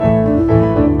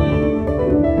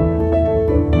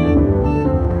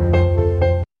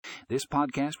This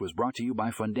podcast was brought to you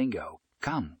by Fundingo.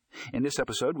 Come. In this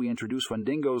episode, we introduce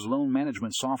Fundingo's loan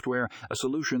management software, a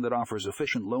solution that offers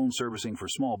efficient loan servicing for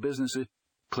small businesses.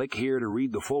 Click here to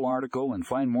read the full article and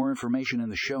find more information in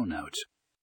the show notes.